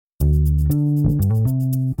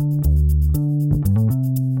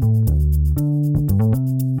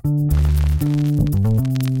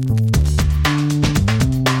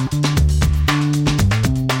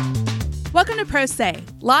Pro Se,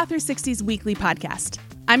 Law Through 60's weekly podcast.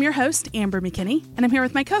 I'm your host, Amber McKinney, and I'm here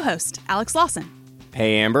with my co-host, Alex Lawson.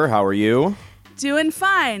 Hey, Amber, how are you? Doing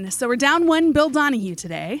fine. So we're down one Bill Donahue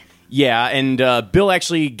today. Yeah, and Bill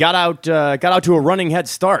actually got out to a running head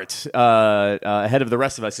start ahead of the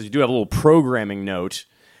rest of us. So you do have a little programming note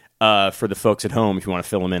for the folks at home if you want to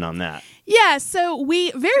fill them in on that. Yeah, so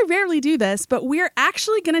we very rarely do this, but we're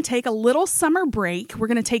actually going to take a little summer break. We're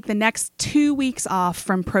going to take the next 2 weeks off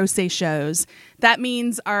from Pro Se shows. That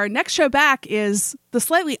means our next show back is the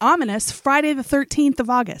slightly ominous Friday the 13th of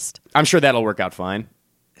August. I'm sure that'll work out fine.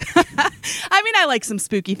 I mean, I like some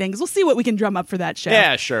spooky things. We'll see what we can drum up for that show.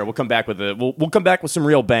 Yeah, sure. We'll come back with we'll come back with some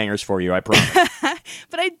real bangers for you, I promise.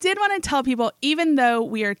 But I did want to tell people, even though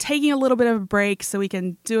we are taking a little bit of a break so we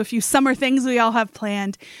can do a few summer things we all have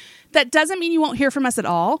planned, that doesn't mean you won't hear from us at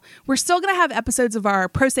all. We're still going to have episodes of our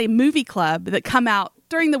Pro Se Movie Club that come out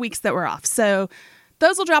during the weeks that we're off. So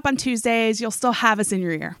those will drop on Tuesdays. You'll still have us in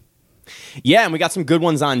your ear. Yeah, and we got some good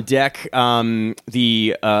ones on deck.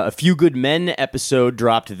 The A Few Good Men episode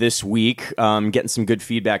dropped this week. Getting some good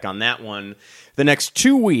feedback on that one. The next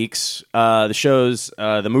 2 weeks,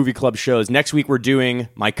 the movie club shows. Next week, we're doing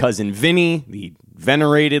My Cousin Vinny, the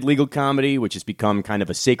venerated legal comedy, which has become kind of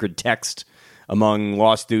a sacred text among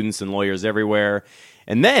law students and lawyers everywhere.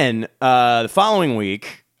 And then the following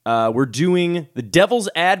week, we're doing The Devil's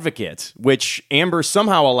Advocate, which Amber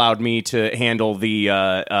somehow allowed me to handle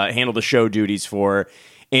the show duties for.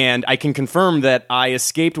 And I can confirm that I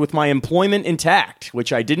escaped with my employment intact,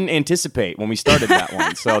 which I didn't anticipate when we started that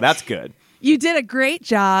one. So that's good. You did a great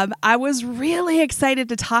job. I was really excited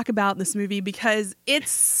to talk about this movie because it's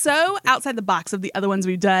so outside the box of the other ones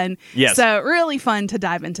we've done. Yes. So really fun to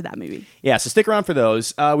dive into that movie. Yeah, so stick around for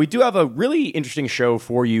those. We do have a really interesting show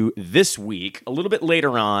for you this week. A little bit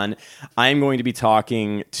later on, I'm going to be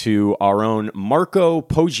talking to our own Marco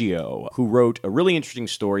Poggio, who wrote a really interesting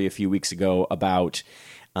story a few weeks ago about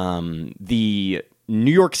the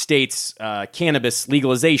New York State's cannabis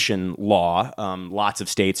legalization law. Lots of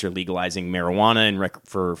states are legalizing marijuana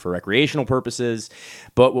for recreational purposes.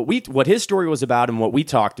 But what his story was about and what we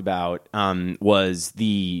talked about was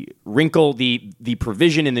the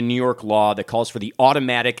provision in the New York law that calls for the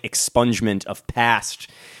automatic expungement of past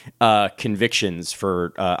convictions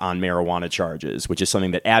on marijuana charges, which is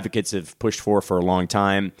something that advocates have pushed for a long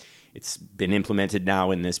time. It's been implemented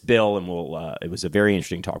now in this bill, and it was a very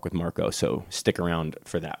interesting talk with Marco, so stick around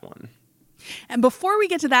for that one. And before we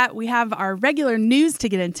get to that, we have our regular news to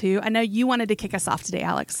get into. I know you wanted to kick us off today,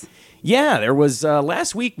 Alex. Yeah, there was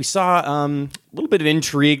last week we saw a little bit of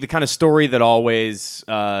intrigue, the kind of story that always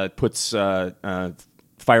fires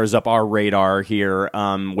up our radar here,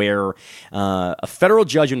 where a federal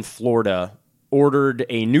judge in Florida ordered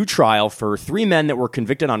a new trial for 3 men that were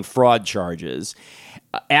convicted on fraud charges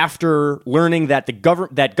after learning that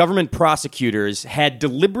that government prosecutors had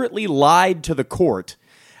deliberately lied to the court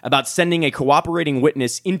about sending a cooperating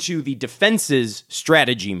witness into the defense's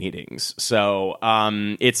strategy meetings. So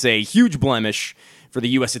it's a huge blemish for the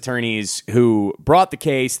U.S. attorneys who brought the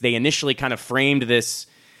case. They initially kind of framed this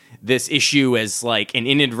issue as like an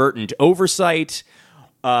inadvertent oversight.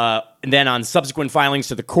 And then on subsequent filings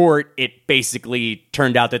to the court, it basically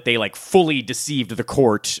turned out that they like fully deceived the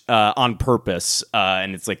court on purpose,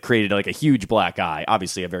 and it's like created like a huge black eye.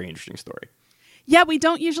 Obviously, a very interesting story. Yeah, we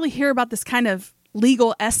don't usually hear about this kind of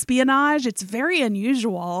legal espionage. It's very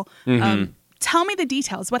unusual. Mm-hmm. Tell me the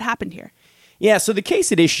details. What happened here? Yeah, so the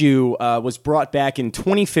case at issue was brought back in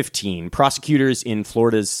 2015. Prosecutors in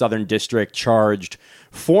Florida's Southern District charged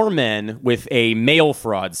 4 men with a mail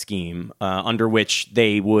fraud scheme under which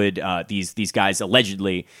they would, these guys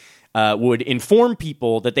allegedly, would inform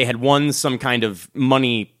people that they had won some kind of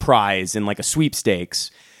money prize in like a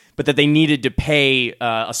sweepstakes, but that they needed to pay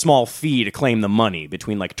a small fee to claim the money,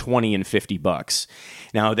 between like $20 and $50.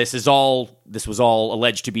 Now, this was all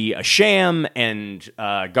alleged to be a sham, and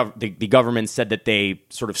the government said that they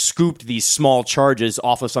sort of scooped these small charges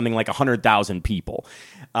off of something like 100,000 people.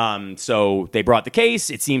 So they brought the case.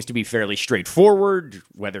 It seems to be fairly straightforward,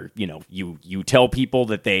 whether you tell people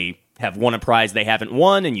that they have won a prize they haven't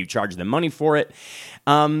won, and you charge them money for it.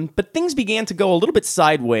 But things began to go a little bit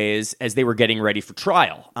sideways as they were getting ready for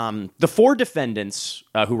trial. The 4 defendants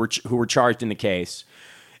who were charged in the case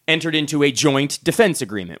entered into a joint defense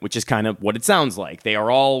agreement, which is kind of what it sounds like. They are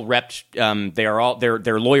all repped.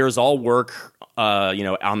 Their lawyers all work,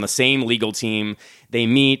 on the same legal team. They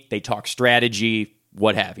meet, they talk strategy,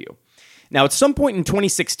 what have you. Now, at some point in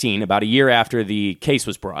 2016, about a year after the case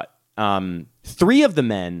was brought, 3 of the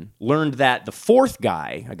men learned that the 4th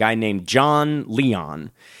guy, a guy named John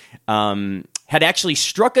Leon, had actually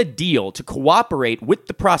struck a deal to cooperate with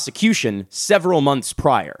the prosecution several months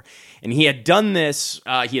prior. And he had done this,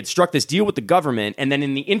 he had struck this deal with the government, and then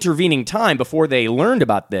in the intervening time before they learned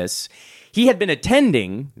about this, he had been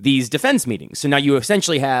attending these defense meetings. So now you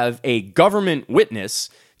essentially have a government witness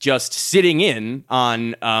just sitting in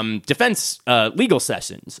on defense legal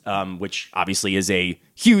sessions, which obviously is a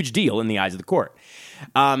huge deal in the eyes of the court.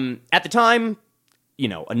 At the time,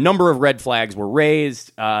 a number of red flags were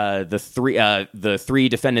raised. The three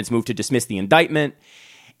defendants moved to dismiss the indictment,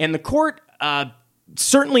 and the court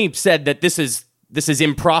certainly said that this is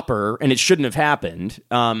improper and it shouldn't have happened.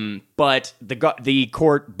 But the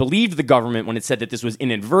court believed the government when it said that this was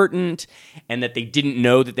inadvertent and that they didn't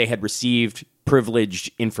know that they had received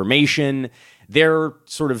privileged information. Their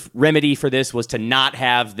sort of remedy for this was to not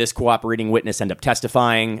have this cooperating witness end up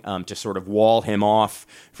testifying, to sort of wall him off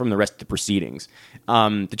from the rest of the proceedings.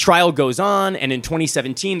 The trial goes on, and in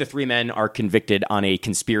 2017, the three men are convicted on a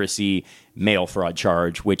conspiracy mail fraud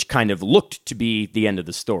charge, which kind of looked to be the end of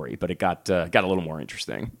the story, but it got a little more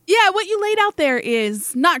interesting. Yeah, what you laid out there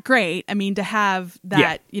is not great. I mean, to have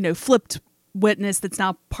that, flipped witness that's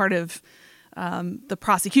now part of the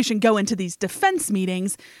prosecution go into these defense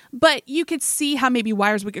meetings, but you could see how maybe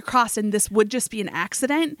wires would get crossed and this would just be an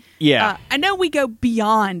accident. Yeah. I know we go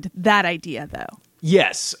beyond that idea, though.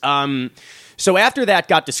 Yes. So after that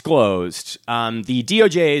got disclosed, the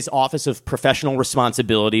DOJ's Office of Professional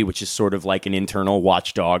Responsibility, which is sort of like an internal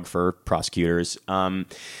watchdog for prosecutors,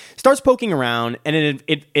 starts poking around, and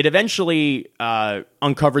it eventually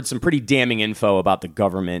uncovered some pretty damning info about the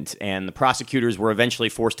government, and the prosecutors were eventually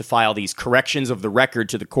forced to file these corrections of the record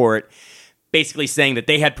to the court, basically saying that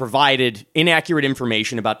they had provided inaccurate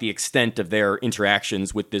information about the extent of their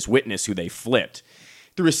interactions with this witness who they flipped.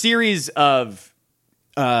 Through a series of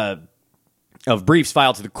briefs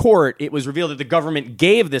filed to the court, it was revealed that the government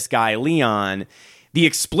gave this guy, Leon, the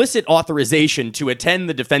explicit authorization to attend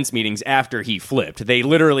the defense meetings after he flipped. They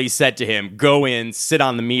literally said to him, go in, sit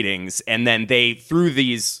on the meetings, and then through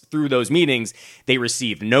those meetings, they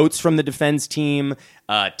received notes from the defense team,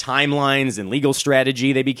 timelines and legal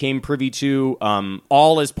strategy they became privy to,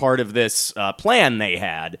 all as part of this plan they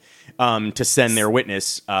had to send their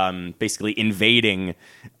witness, basically invading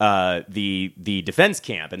the defense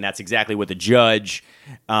camp. And that's exactly what the judge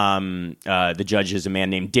is a man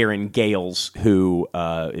named Darren Gales, who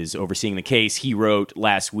is overseeing the case. He wrote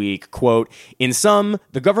last week, quote, "In sum,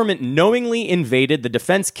 the government knowingly invaded the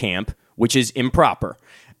defense camp, which is improper."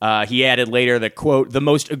 He added later that, quote, "The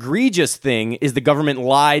most egregious thing is the government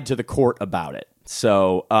lied to the court about it."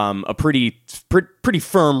 So a pretty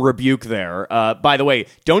firm rebuke there. By the way,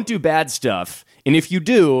 don't do bad stuff. And if you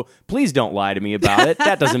do, please don't lie to me about it.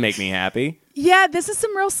 That doesn't make me happy. Yeah, this is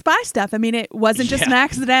some real spy stuff. I mean, it wasn't just an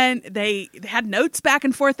accident. They had notes back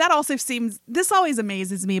and forth. That also this always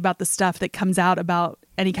amazes me about the stuff that comes out about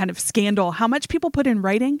any kind of scandal. How much people put in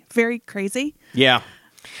writing. Very crazy. Yeah.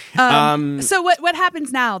 So what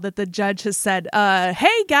happens now that the judge has said,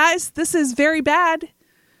 hey, guys, this is very bad?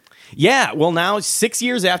 Yeah, well, now 6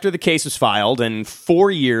 years after the case was filed and 4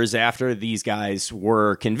 years after these guys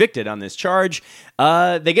were convicted on this charge,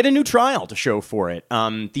 they get a new trial to show for it.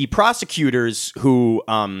 The prosecutors who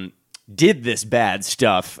did this bad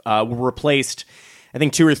stuff were replaced, I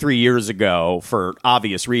think, 2 or 3 years ago for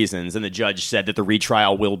obvious reasons, and the judge said that the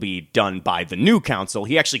retrial will be done by the new counsel.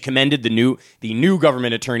 He actually commended the new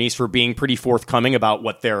government attorneys for being pretty forthcoming about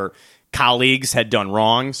what their colleagues had done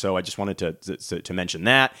wrong, so I just wanted to mention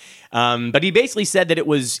that. But he basically said that it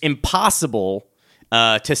was impossible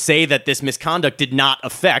to say that this misconduct did not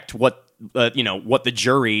affect what the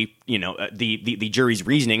jury, the jury's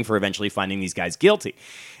reasoning for eventually finding these guys guilty.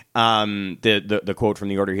 The quote from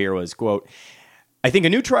the order here was, quote, "I think a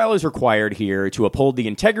new trial is required here to uphold the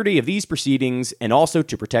integrity of these proceedings and also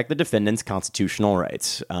to protect the defendant's constitutional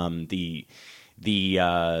rights."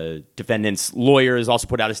 The defendant's lawyers also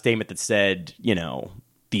put out a statement that said,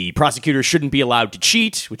 the prosecutor shouldn't be allowed to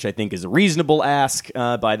cheat, which I think is a reasonable ask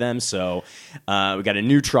by them. So we got a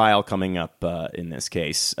new trial coming up in this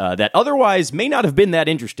case that otherwise may not have been that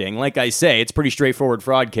interesting. Like I say, it's a pretty straightforward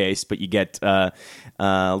fraud case, but you get a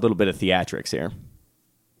little bit of theatrics here.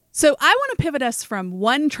 So I want to pivot us from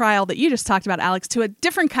one trial that you just talked about, Alex, to a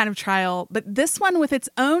different kind of trial, but this one with its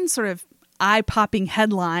own sort of eye-popping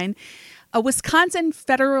headline. A Wisconsin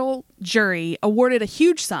federal jury awarded a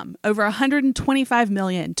huge sum, over $125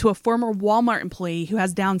 million, to a former Walmart employee who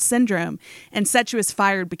has Down syndrome and said she was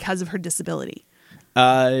fired because of her disability.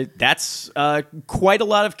 That's quite a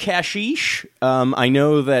lot of cashish. I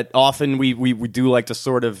know that often we do like to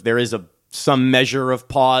sort of, there is some measure of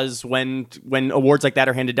pause when awards like that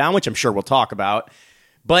are handed down, which I'm sure we'll talk about.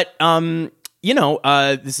 But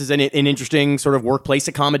This is an interesting sort of workplace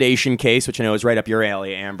accommodation case, which I know is right up your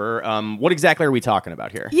alley, Amber. What exactly are we talking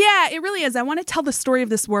about here? Yeah, it really is. I want to tell the story of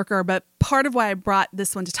this worker, but part of why I brought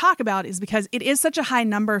this one to talk about is because it is such a high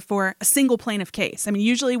number for a single plaintiff case. I mean,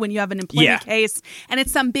 usually when you have an employment case and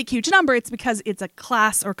it's some big, huge number, it's because it's a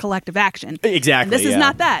class or collective action. Exactly. And this is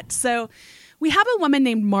not that. So we have a woman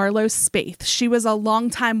named Marlo Spaeth. She was a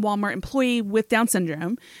longtime Walmart employee with Down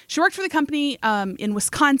syndrome. She worked for the company in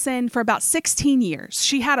Wisconsin for about 16 years.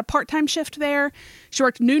 She had a part-time shift there. She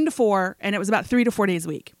worked noon to 4, and it was about 3 to 4 days a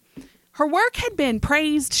week. Her work had been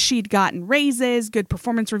praised. She'd gotten raises, good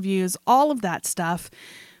performance reviews, all of that stuff.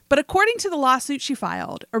 But according to the lawsuit she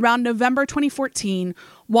filed, around November 2014,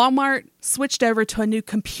 Walmart switched over to a new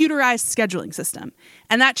computerized scheduling system,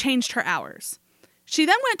 and that changed her hours. She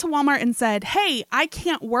then went to Walmart and said, hey, I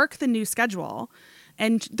can't work the new schedule.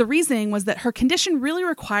 And the reasoning was that her condition really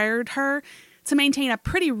required her to maintain a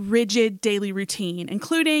pretty rigid daily routine,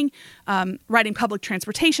 including riding public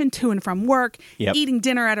transportation to and from work, eating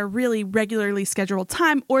dinner at a really regularly scheduled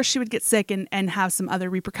time, or she would get sick and have some other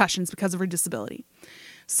repercussions because of her disability.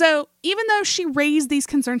 So even though she raised these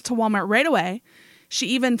concerns to Walmart right away, she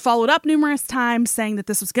even followed up numerous times saying that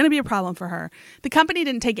this was going to be a problem for her. The company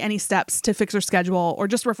didn't take any steps to fix her schedule or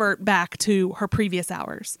just revert back to her previous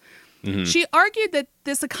hours. Mm-hmm. She argued that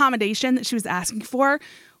this accommodation that she was asking for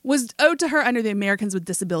was owed to her under the Americans with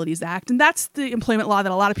Disabilities Act. And that's the employment law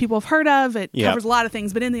that a lot of people have heard of. It covers a lot of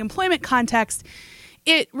things. But in the employment context,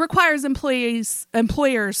 it requires employers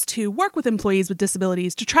to work with employees with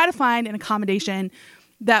disabilities to try to find an accommodation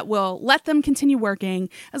that will let them continue working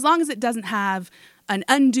as long as it doesn't have an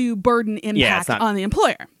undue burden impact on the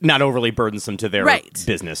employer. Not overly burdensome to their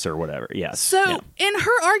business or whatever. Yes. So in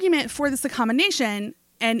her argument for this accommodation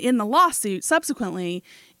and in the lawsuit subsequently,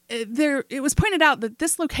 it was pointed out that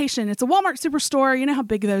this location, it's a Walmart superstore. You know how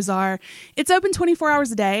big those are. It's open 24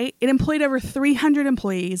 hours a day. It employed over 300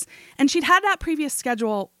 employees. And she'd had that previous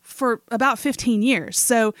schedule for about 15 years.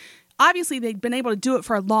 So obviously, they'd been able to do it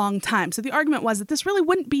for a long time. So the argument was that this really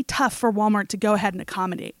wouldn't be tough for Walmart to go ahead and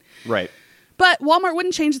accommodate. Right. But Walmart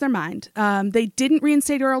wouldn't change their mind. They didn't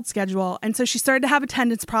reinstate her old schedule. And so she started to have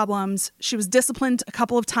attendance problems. She was disciplined a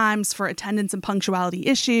couple of times for attendance and punctuality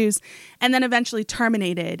issues, and then eventually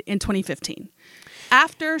terminated in 2015.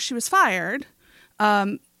 After she was fired,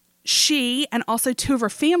 she and also 2 of her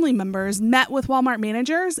family members met with Walmart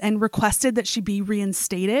managers and requested that she be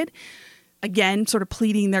reinstated. Again, sort of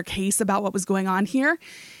pleading their case about what was going on here.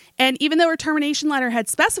 And even though her termination letter had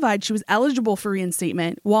specified she was eligible for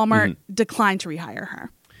reinstatement, Walmart declined to rehire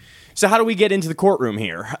her. So how do we get into the courtroom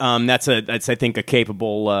here? That's I think a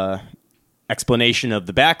capable explanation of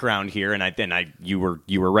the background here. And you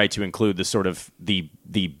were right to include the sort of the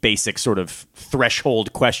basic sort of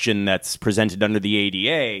threshold question that's presented under the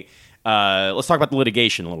ADA. Let's talk about the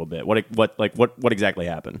litigation a little bit. What exactly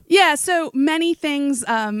happened? Yeah, so many things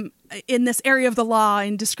in this area of the law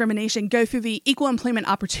and discrimination go through the Equal Employment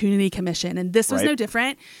Opportunity Commission, and this was no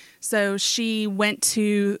different. So she went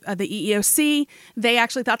to the EEOC. They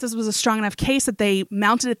actually thought this was a strong enough case that they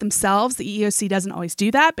mounted it themselves. The EEOC doesn't always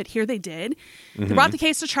do that, but here they did. Mm-hmm. They brought the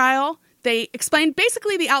case to trial. They explained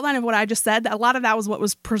basically the outline of what I just said. A lot of that was what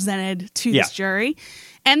was presented to this jury.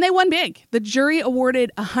 And they won big. The jury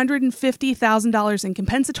awarded $150,000 in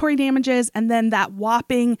compensatory damages and then that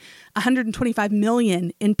whopping $125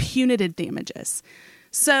 million in punitive damages.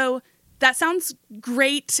 So that sounds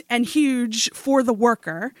great and huge for the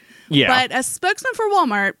worker. Yeah. But a spokesman for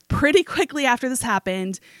Walmart pretty quickly after this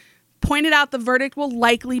happened pointed out the verdict will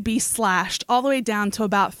likely be slashed all the way down to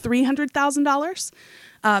about $300,000.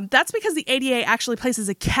 That's because the ADA actually places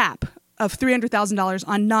a cap of $300,000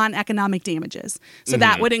 on non-economic damages. So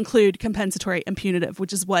that would include compensatory and punitive,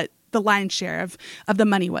 which is what the lion's share of the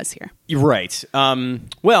money was here. Right.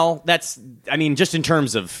 Well, just in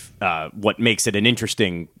terms of what makes it an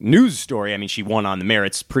interesting news story, I mean, she won on the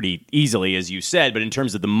merits pretty easily, as you said, but in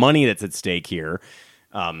terms of the money that's at stake here,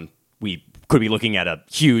 we could be looking at a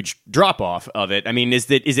huge drop-off of it. I mean,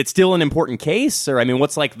 is it still an important case? Or, I mean,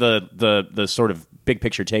 what's like the sort of big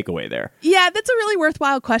picture takeaway there? Yeah, that's a really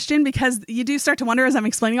worthwhile question because you do start to wonder as I'm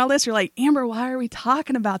explaining all this. You're like, Amber, why are we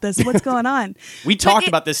talking about this? What's going on? We talked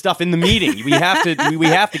about this stuff in the meeting. We have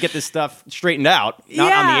to get this stuff straightened out,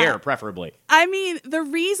 not on the air, preferably. I mean, the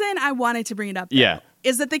reason I wanted to bring it up,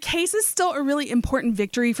 is that the case is still a really important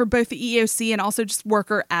victory for both the EEOC and also just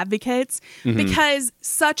worker advocates because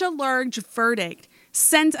such a large verdict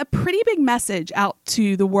sends a pretty big message out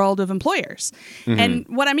to the world of employers. And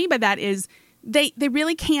what I mean by that is they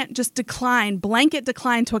really can't just blanket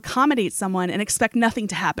decline to accommodate someone and expect nothing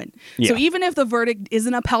to happen. Yeah. So even if the verdict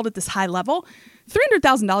isn't upheld at this high level,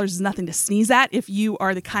 $300,000 is nothing to sneeze at if you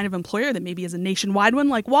are the kind of employer that maybe is a nationwide one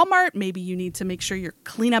like Walmart. Maybe you need to make sure you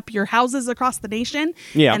clean up your houses across the nation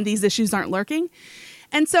and these issues aren't lurking.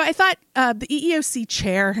 And so I thought the EEOC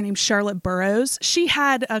chair, her name's Charlotte Burrows, she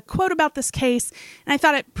had a quote about this case, and I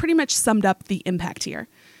thought it pretty much summed up the impact here.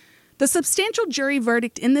 The substantial jury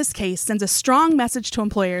verdict in this case sends a strong message to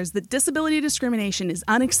employers that disability discrimination is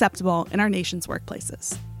unacceptable in our nation's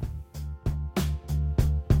workplaces.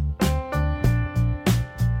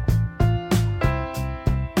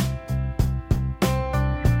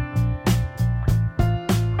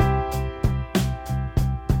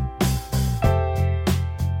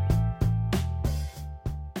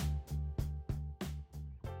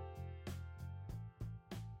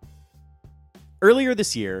 Earlier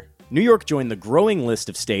this year, New York joined the growing list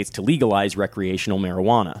of states to legalize recreational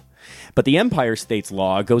marijuana. But the Empire State's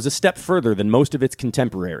law goes a step further than most of its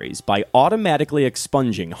contemporaries by automatically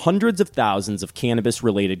expunging hundreds of thousands of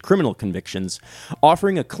cannabis-related criminal convictions,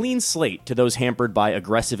 offering a clean slate to those hampered by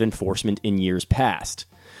aggressive enforcement in years past.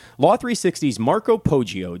 Law 360's Marco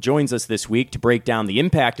Poggio joins us this week to break down the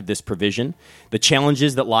impact of this provision, the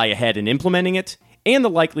challenges that lie ahead in implementing it, and the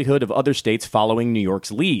likelihood of other states following New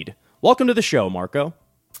York's lead. Welcome to the show, Marco.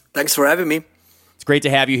 Thanks for having me. It's great to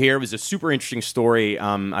have you here. It was a super interesting story.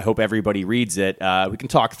 I hope everybody reads it. We can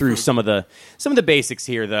talk through some of the basics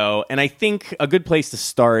here, though. And I think a good place to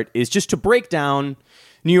start is just to break down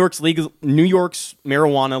New York's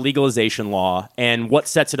marijuana legalization law and what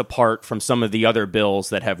sets it apart from some of the other bills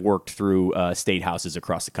that have worked through state houses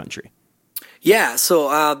across the country. Yeah,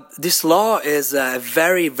 so this law is a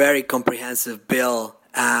very, very comprehensive bill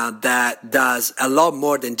that does a lot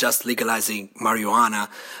more than just legalizing marijuana,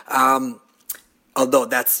 although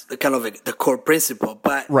that's kind of the core principle.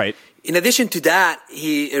 But right. In addition to that,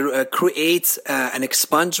 he creates an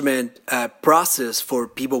expungement process for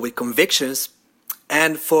people with convictions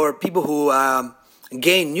and for people who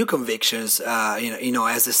gain new convictions,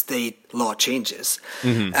 as the state law changes.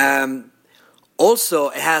 Mm-hmm. Also,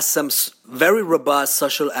 it has some very robust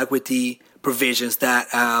social equity provisions that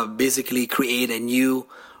basically create a new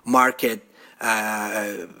market,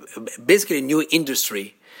 basically a new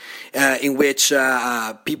industry in which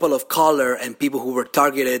people of color and people who were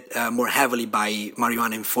targeted more heavily by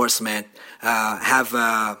marijuana enforcement have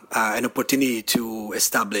an opportunity to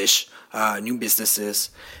establish new businesses,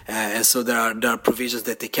 and so there are provisions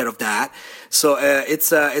that take care of that. So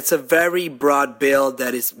it's a very broad bill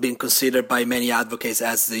that is being considered by many advocates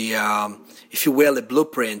as the if you will, a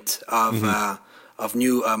blueprint of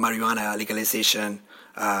new marijuana legalization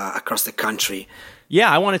across the country.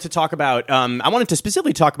 Yeah, I wanted to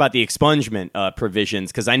specifically talk about the expungement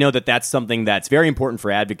provisions, because I know that that's something that's very important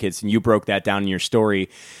for advocates, and you broke that down in your story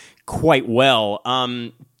quite well.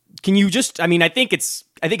 Can you just, I think it's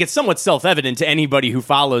somewhat self-evident to anybody who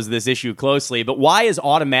follows this issue closely, but why is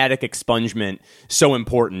automatic expungement so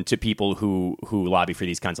important to people who lobby for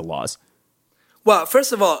these kinds of laws? Well,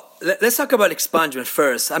 first of all, let's talk about expungement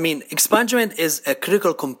first. Expungement is a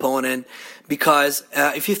critical component because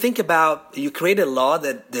if you think about, you create a law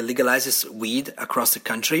that legalizes weed across the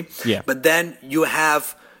country, but then you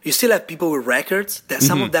still have people with records that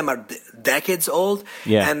some of them are decades old,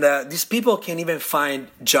 and these people can't even find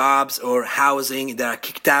jobs or housing. That are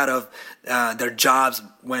kicked out of their jobs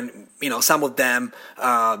when some of them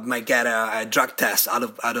might get a drug test out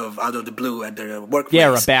of the blue at their workplace,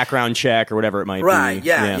 or a background check or whatever it might be. Right?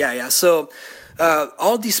 Yeah. So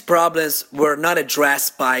all these problems were not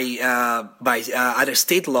addressed by other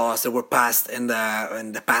state laws that were passed in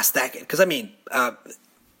the past decade. Because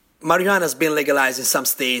marijuana has been legalized in some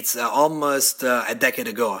states almost a decade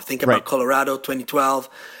ago. Think about Colorado, 2012,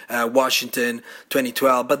 Washington,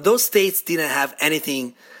 2012. But those states didn't have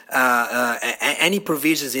anything, any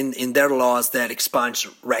provisions in their laws that expunge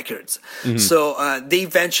records. Mm-hmm. So they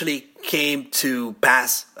eventually came to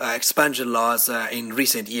pass expungement laws in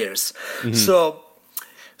recent years. Mm-hmm.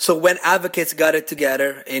 So when advocates got it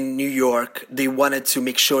together in New York, they wanted to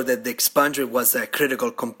make sure that the expungement was a critical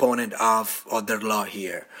component of their law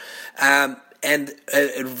here. And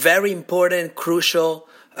a very important, crucial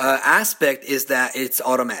aspect is that it's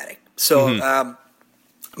automatic. So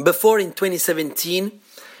before, in 2017,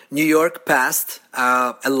 New York passed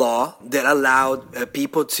a law that allowed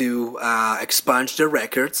people to expunge their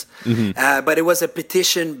records, but it was a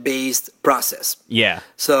petition-based process. Yeah.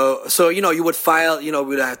 So you would file,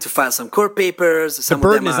 we'd have to file some court papers. The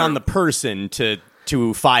burden is on the person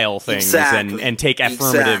to file things and take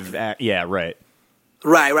affirmative. Exactly. Yeah, right.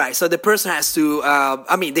 Right. So the person has to,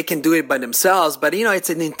 they can do it by themselves, but, it's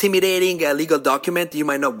an intimidating legal document. You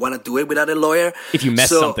might not want to do it without a lawyer. If you mess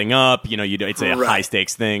something up, it's a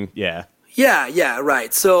high-stakes thing. Yeah. Yeah,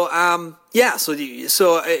 right. So,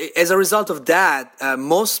 so as a result of that,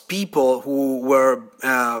 most people who were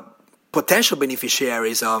potential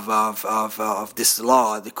beneficiaries of this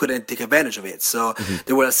law, they couldn't take advantage of it. So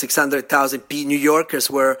there were 600,000 New Yorkers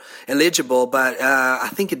were eligible, but I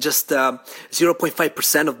think it just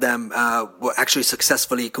 0.5% of them were actually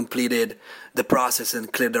successfully completed the process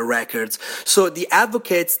and cleared their records. So the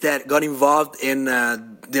advocates that got involved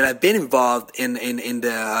that have been involved in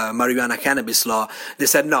the marijuana cannabis law, they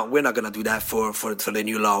said, no, we're not going to do that for the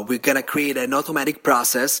new law. We're going to create an automatic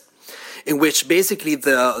process in which basically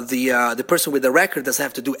the person with the record doesn't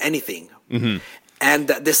have to do anything. Mm-hmm. And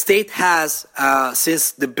the state has,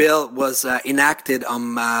 since the bill was enacted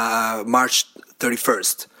on March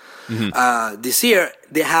 31st, this year,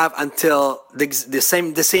 they have until the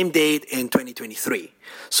same date in 2023.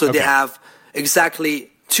 So they have exactly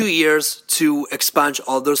 2 years to expunge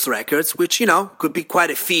all those records, which, could be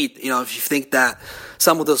quite a feat, if you think that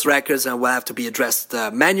some of those records will have to be addressed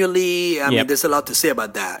manually. I mean, there's a lot to say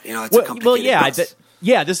about that. It's a complicated process.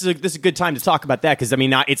 This is a good time to talk about that because,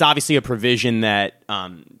 it's obviously a provision that,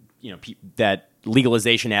 that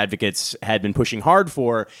legalization advocates had been pushing hard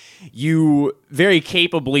for. You very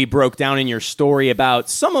capably broke down in your story about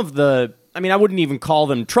some of the, I wouldn't even call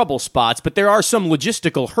them trouble spots, but there are some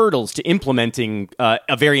logistical hurdles to implementing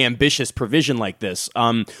a very ambitious provision like this.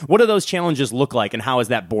 What do those challenges look like, and how is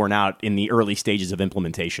that borne out in the early stages of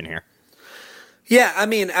implementation here? Yeah,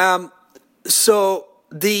 so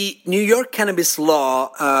the New York cannabis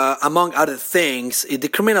law, among other things, it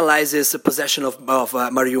decriminalizes the possession of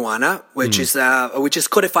marijuana, which is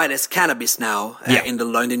codified as cannabis now in the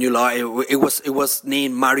new law. It was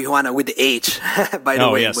named marijuana with the H, by the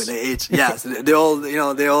way, with the H. Yes, the old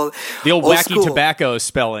wacky school tobacco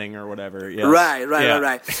spelling or whatever. Yes.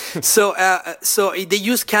 Right. So they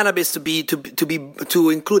use cannabis to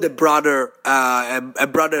include a broader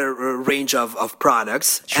range of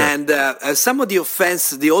products, sure. And some of the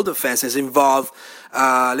old offenses involve,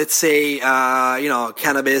 let's say,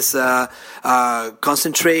 cannabis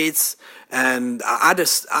concentrates and other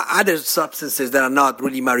substances that are not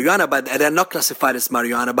really marijuana, but that are not classified as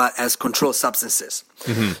marijuana, but as controlled substances.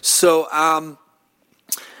 Mm-hmm. So,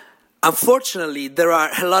 unfortunately, there are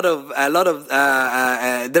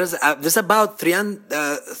there's about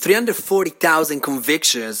 340,000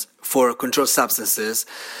 convictions for controlled substances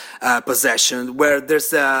possession, where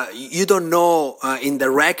there's you don't know in the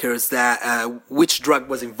records that which drug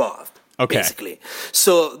was involved. Okay. Basically,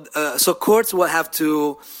 so courts will have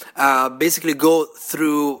to basically go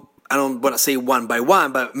through. I don't want to say one by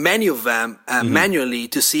one, but many of them manually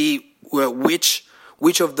to see which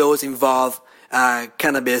of those involve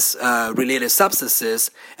cannabis related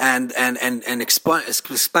substances and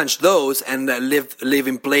expunge those and leave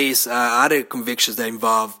in place other convictions that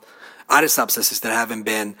involve other substances that haven't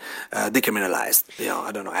been decriminalized.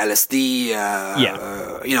 I don't know, LSD,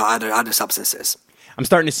 other substances. I'm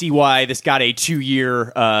starting to see why this got a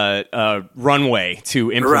 2-year runway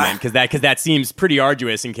to implement, because that seems pretty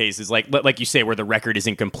arduous in cases like you say where the record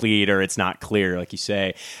isn't complete or it's not clear, like you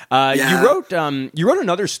say. You wrote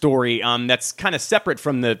another story that's kind of separate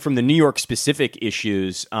from the New York specific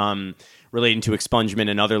issues relating to expungement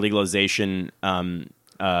and other legalization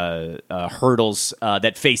hurdles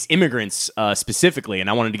that face immigrants specifically, and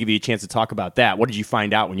I wanted to give you a chance to talk about that. What did you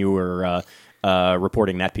find out when you were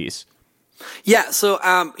reporting that piece? Yeah, so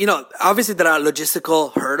obviously there are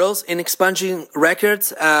logistical hurdles in expunging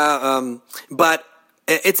records, but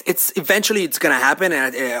it's eventually it's going to happen,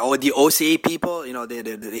 and or the OCA people,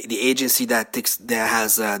 the agency that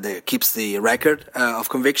keeps the record of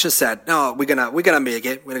convictions said, no, we're gonna make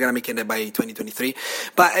it by 2023,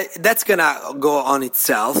 but that's gonna go on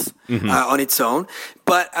itself on its own,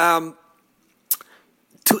 but.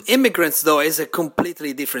 To immigrants, though, is a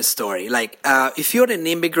completely different story. Like, if you're an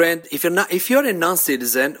immigrant, if you're a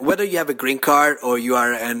non-citizen, whether you have a green card or you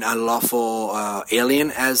are an unlawful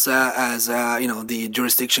alien, as the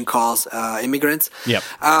jurisdiction calls immigrants,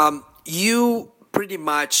 you pretty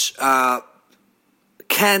much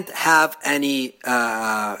can't have any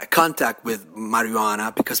contact with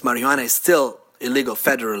marijuana because marijuana is still illegal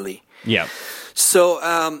federally. Yeah. So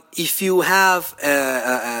if you have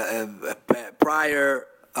a prior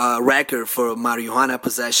record for marijuana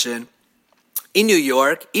possession in New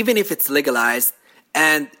York, even if it's legalized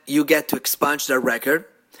and you get to expunge that record,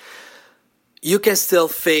 you can still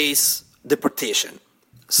face deportation.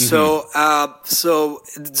 So, so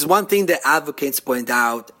it's one thing that advocates point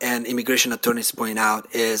out and immigration attorneys point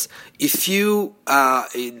out is if you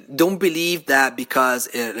don't believe that because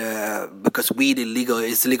weed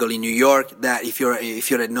is illegal in New York, that if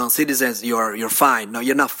you're a non-citizen you're fine. No,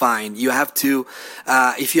 you're not fine. You have to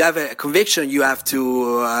if you have a conviction, you have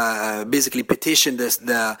to basically petition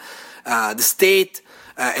the state.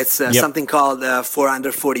 It's something called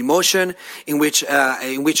 440 motion, in which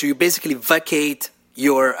you basically vacate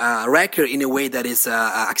your record in a way that is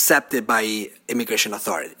accepted by immigration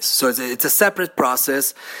authorities. So it's a separate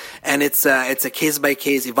process, and it's a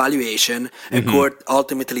case-by-case evaluation. A court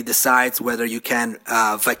ultimately decides whether you can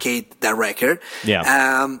vacate that record.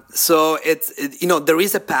 Yeah. So there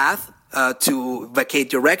is a path to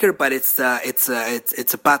vacate your record, but it's a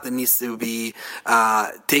path that needs to be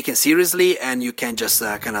taken seriously, and you can't just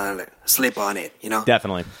kind of slip on it.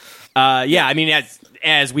 Definitely. Yeah, I mean,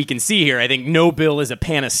 as we can see here, I think no bill is a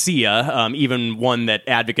panacea, even one that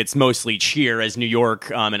advocates mostly cheer, as New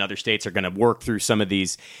York and other states are going to work through some of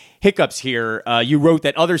these hiccups here. You wrote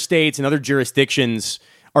that other states and other jurisdictions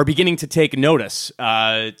are beginning to take notice.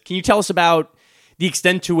 Can you tell us about the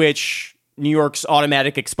extent to which New York's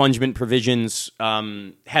automatic expungement provisions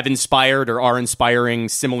have inspired or are inspiring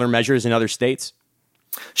similar measures in other states?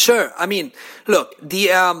 Sure. I mean, look, the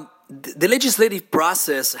legislative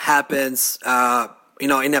process happens,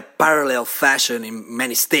 in a parallel fashion in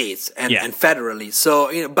many states and federally. So,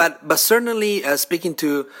 but certainly, speaking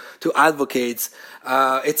to advocates,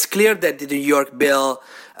 it's clear that the New York bill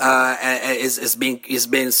is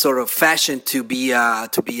being sort of fashioned to be a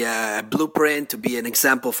blueprint, to be an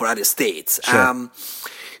example for other states. Sure.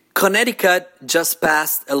 Connecticut just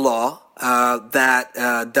passed a law that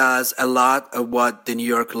does a lot of what the New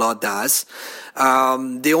York law does.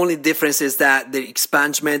 The only difference is that the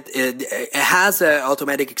expungement it has an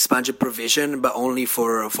automatic expungement provision, but only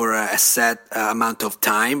for a set amount of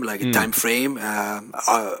time, like a time frame,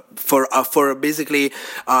 for basically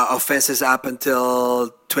offenses up until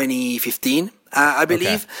 2015. I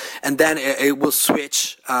believe, and then it will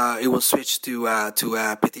switch. It will switch to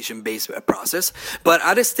a petition-based process. But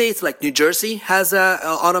other states like New Jersey has a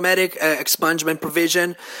automatic expungement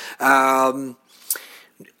provision.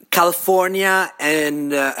 California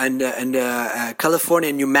and California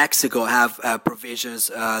and New Mexico have provisions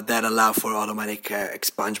that allow for automatic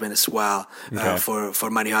expungement as well for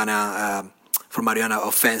marijuana. For marijuana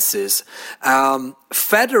offenses.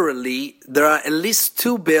 Federally, there are at least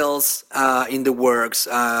two bills in the works.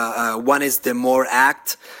 One is the MORE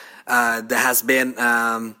Act that has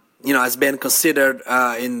been considered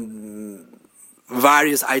in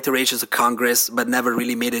various iterations of Congress, but never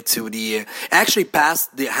really made it to the. Actually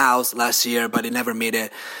passed the House last year, but it never made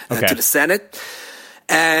it to the Senate.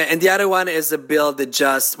 And the other one is a bill that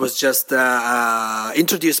was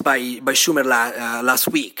introduced by Schumer last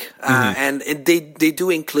week, and they do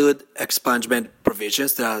include expungement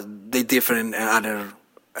provisions. They differ in other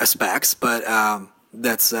aspects, but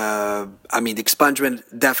that's the expungement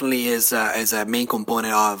definitely is a main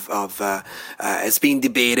component of it's being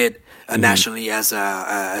debated nationally as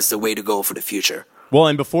the way to go for the future. Well,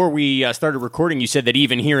 and before we started recording, you said that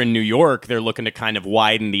even here in New York, they're looking to kind of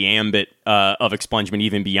widen the ambit of expungement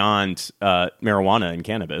even beyond marijuana and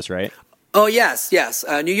cannabis, right? Oh, yes.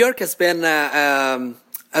 New York has been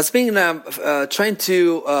trying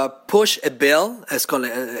to push a bill as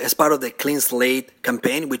part of the Clean Slate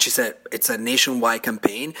campaign, which is it's a nationwide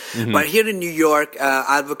campaign. But here in New York,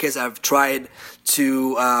 advocates have tried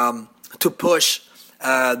to push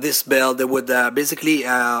this bill that would basically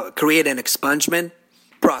create an expungement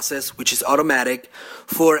process, which is automatic,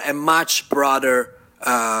 for a much broader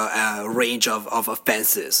range of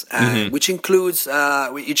offenses, which includes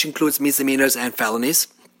misdemeanors and felonies.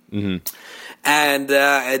 And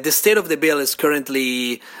the state of the bill is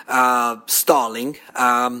currently stalling.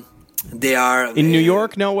 They are in New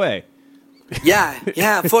York. No way.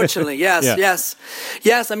 Yeah. Fortunately, yes.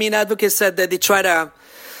 I mean, advocates said that they try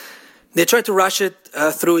to rush it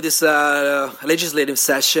through this legislative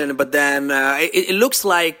session, but then it looks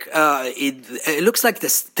like the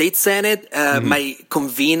state Senate might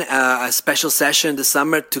convene a special session this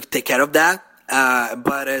summer to take care of that.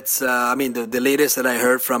 But it's the latest that I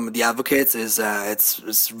heard from the advocates is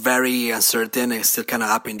it's very uncertain. It's still kind of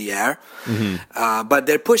up in the air. But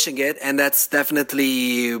they're pushing it, and that's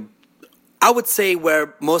definitely, I would say,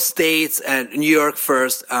 where most states and New York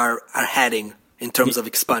first are heading in terms of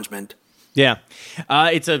expungement. Yeah,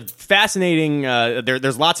 it's a fascinating.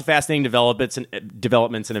 There's lots of fascinating developments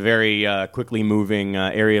in a very quickly moving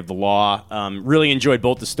area of the law. Really enjoyed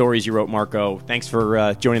both the stories you wrote, Marco. Thanks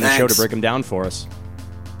for joining the show to break them down for us.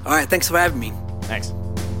 All right, thanks for having me. Thanks.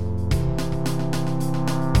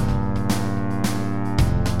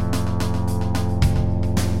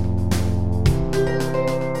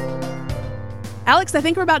 folks, I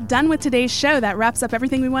think we're about done with today's show. That wraps up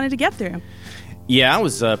everything we wanted to get through. Yeah, it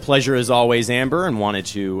was a pleasure as always, Amber, and wanted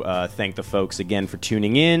to thank the folks again for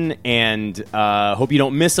tuning in, and hope you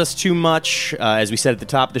don't miss us too much. As we said at the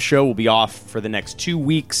top of the show, we'll be off for the next 2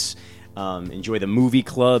 weeks. Enjoy the movie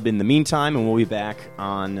club in the meantime, and we'll be back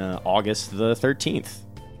on August the 13th.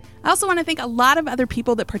 I also want to thank a lot of other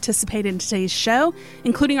people that participated in today's show,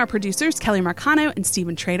 including our producers, Kelly Marcano and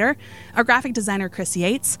Stephen Trader, our graphic designer, Chris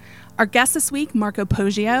Yates, our guest this week, Marco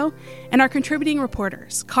Poggio, and our contributing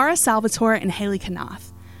reporters, Cara Salvatore and Haley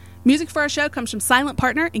Knopf. Music for our show comes from Silent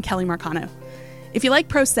Partner and Kelly Marcano. If you like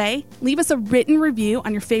Pro Se, leave us a written review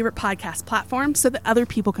on your favorite podcast platform so that other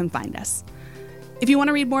people can find us. If you want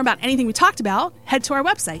to read more about anything we talked about, head to our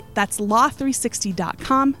website. That's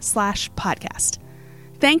law360.com/podcast.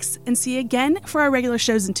 Thanks, and see you again for our regular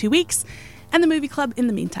shows in 2 weeks and the movie club in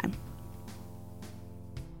the meantime.